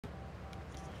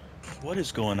What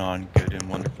is going on, good and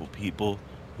wonderful people?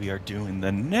 We are doing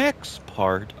the next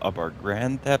part of our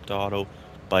Grand Theft Auto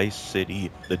Vice City,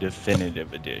 the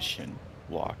Definitive Edition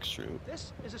walkthrough.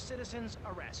 This is a citizen's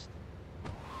arrest.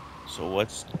 So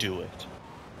let's do it.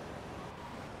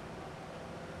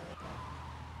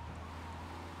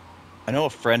 I know a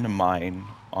friend of mine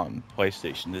on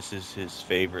PlayStation, this is his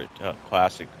favorite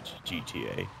classic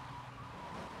GTA.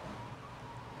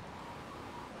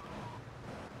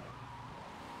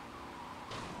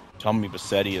 Tommy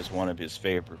Bassetti is one of his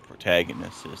favorite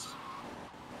protagonists.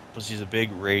 Plus he's a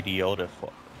big Ray Liotta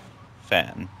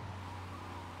fan.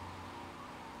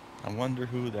 I wonder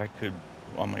who that could,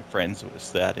 on my friends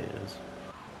list, that is.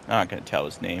 I'm not going to tell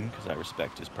his name because I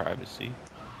respect his privacy.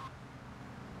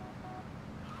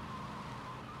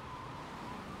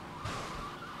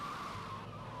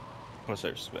 What's I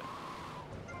respect?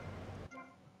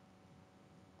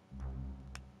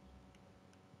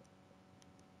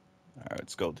 Alright,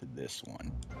 let's go to this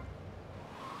one.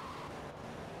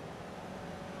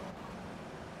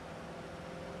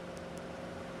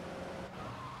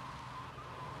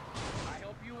 I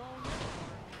hope you own this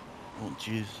car. Oh,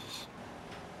 Jesus.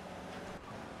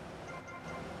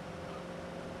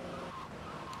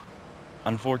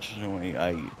 Unfortunately,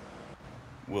 I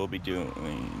will be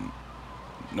doing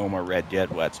no more Red Dead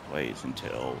Let's Plays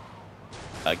until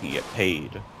I can get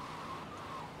paid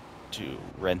to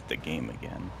rent the game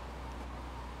again.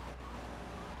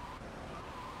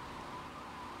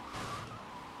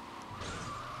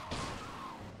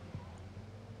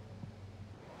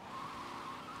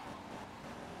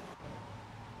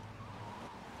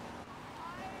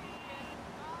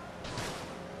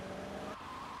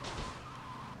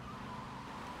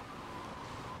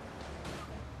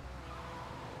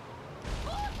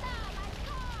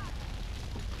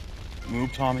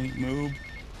 Move, Tommy, move.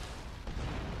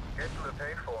 Get to the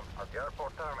payphone at the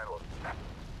airport terminal.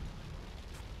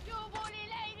 You bully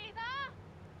ladies, huh?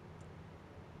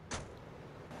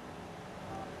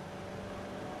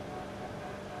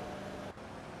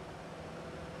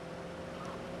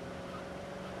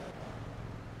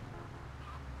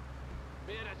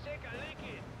 Better take a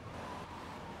licking.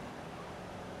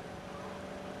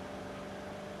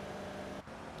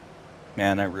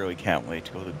 Man, I really can't wait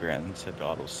to go to Grand Theft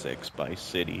Auto 6 Vice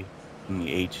City in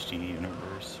the HD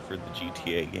universe for the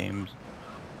GTA games.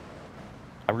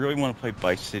 I really want to play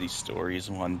Vice City Stories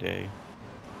one day.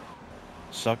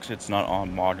 Sucks it's not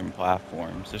on modern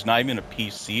platforms. There's not even a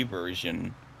PC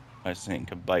version, I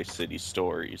think, of Vice City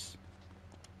Stories.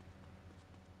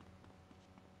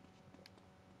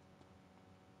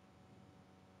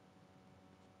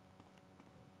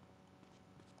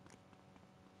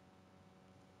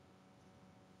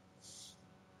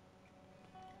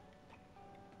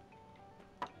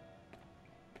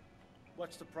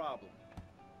 What's the problem?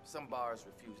 Some bars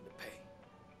refusing to pay.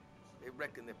 They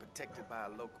reckon they're protected by a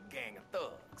local gang of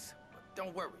thugs. But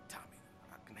don't worry, Tommy.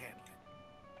 I can handle it.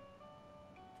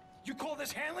 You call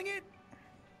this handling it?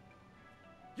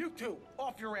 You two,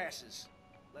 off your asses.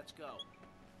 Let's go.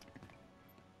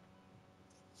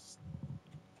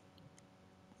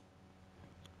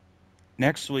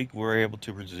 Next week, we're able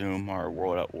to resume our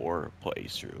World at War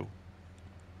playthrough.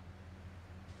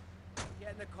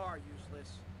 Get in the car,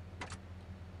 useless.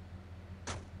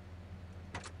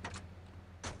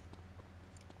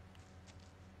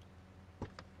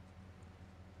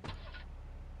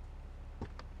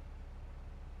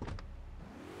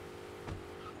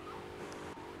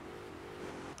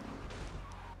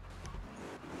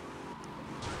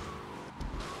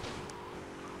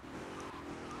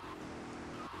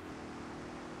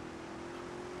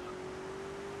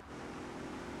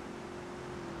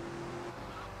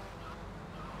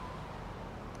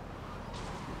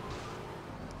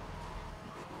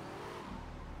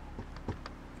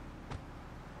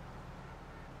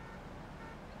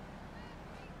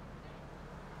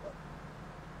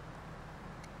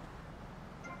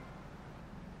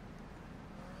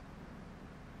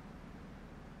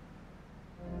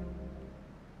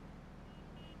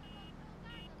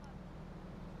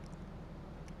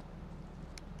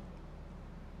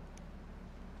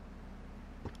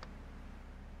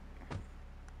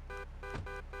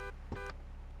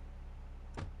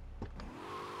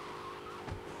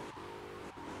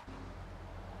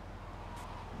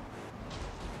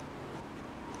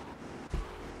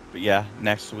 But yeah,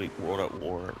 next week, World at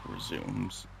War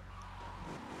resumes.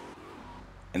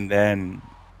 And then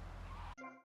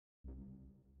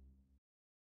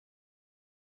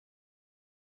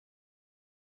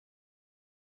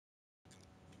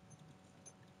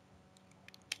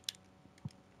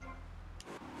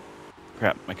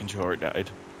crap, my controller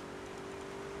died.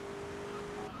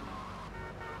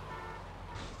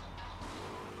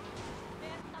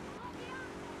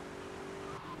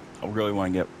 I really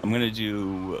want to get. I'm gonna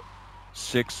do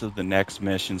 6 of the next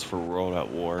missions for World at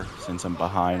War since I'm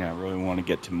behind. I really want to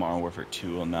get to Modern Warfare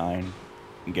 209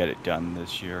 and get it done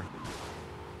this year.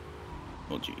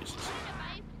 Well, Jesus.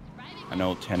 I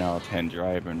know 10 out of 10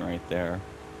 driving right there.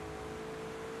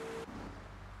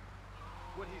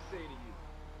 What'd he say to you?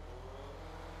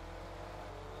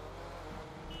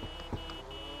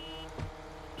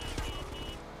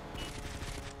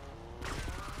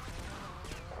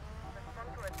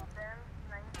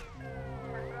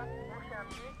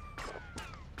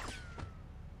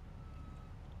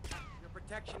 Your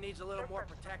protection needs a little more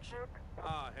protection.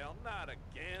 Oh, hell, not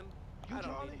again. I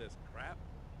don't need this crap.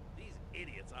 These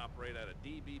idiots operate out of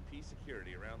DBP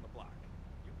security around the block.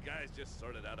 You guys just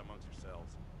sort it out amongst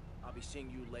yourselves. I'll be seeing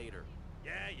you later.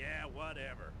 Yeah,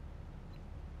 whatever.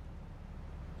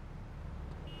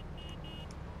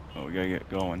 Oh, we gotta get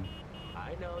going.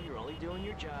 I know, you're only doing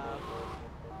your job.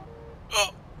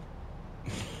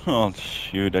 Oh,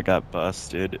 shoot, I got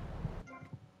busted.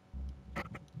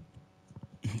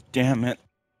 Damn it.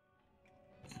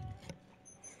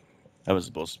 That was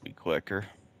supposed to be quicker.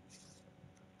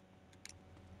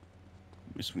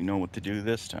 At least we know what to do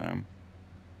this time.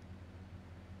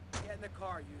 Get in the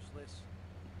car, useless.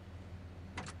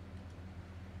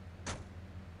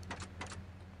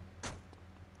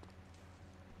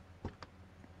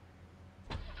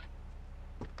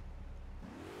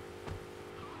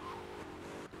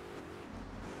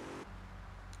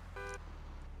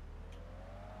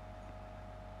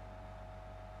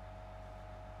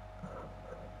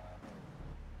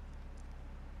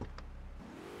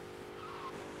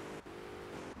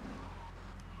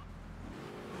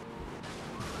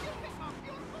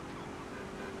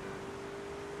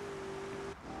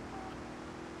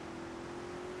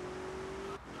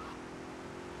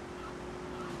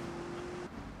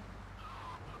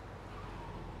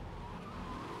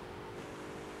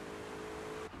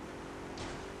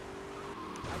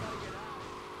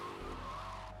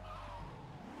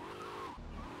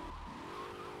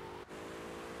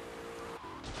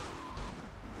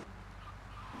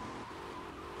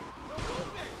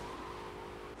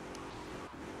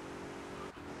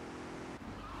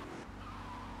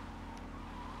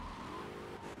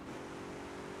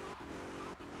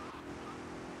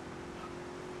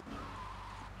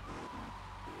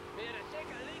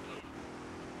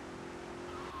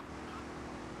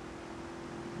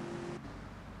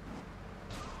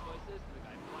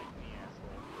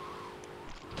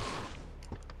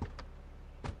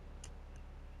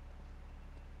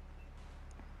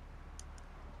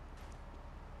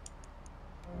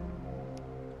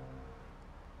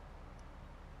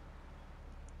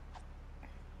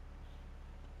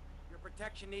 Your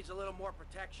protection needs a little more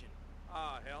protection.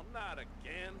 Oh, hell, not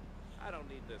again. I don't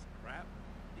need this crap.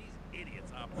 These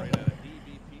idiots operate out of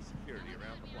DBP security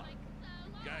around the block.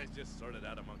 You guys just sort it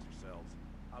out amongst yourselves.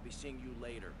 I'll be seeing you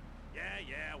later.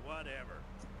 Yeah, whatever.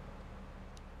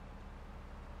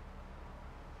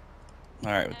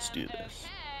 Alright, let's do this.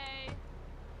 Okay.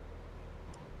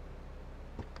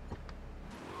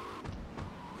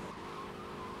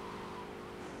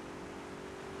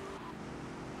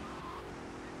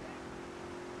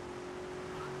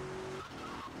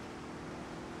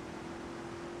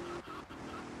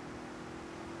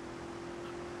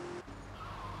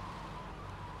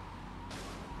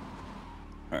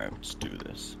 Alright, let's do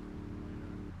this.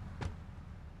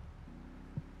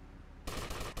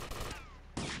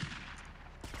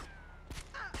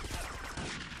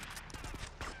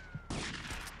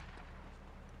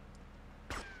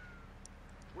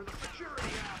 We're the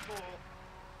security asshole.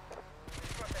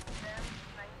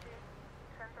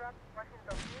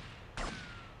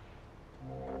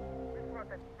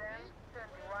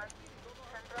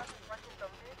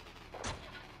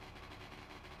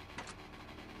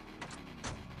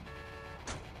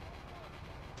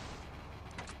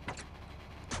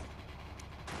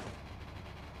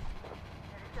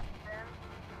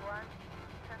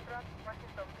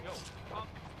 Yo, pump.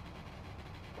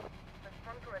 I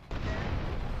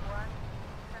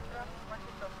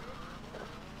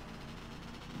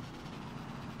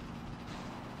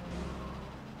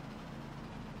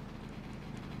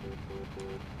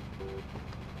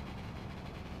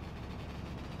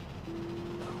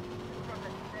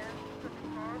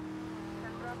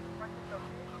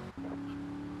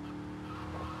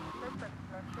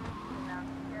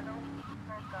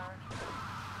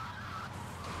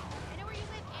know where you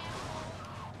live, animal.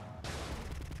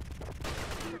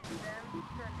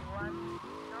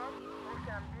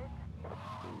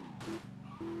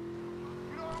 You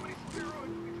know how many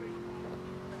steroids we take?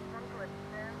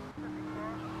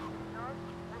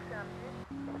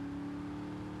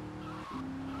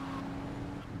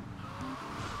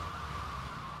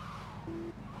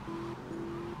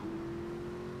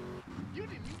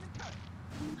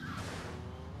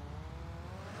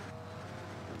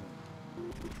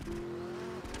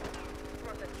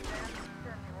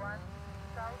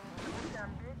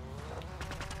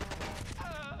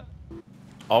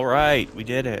 All right, we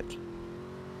did it.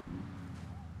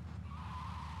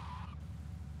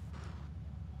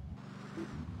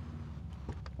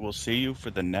 We'll see you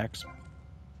for the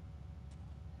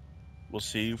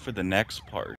next part.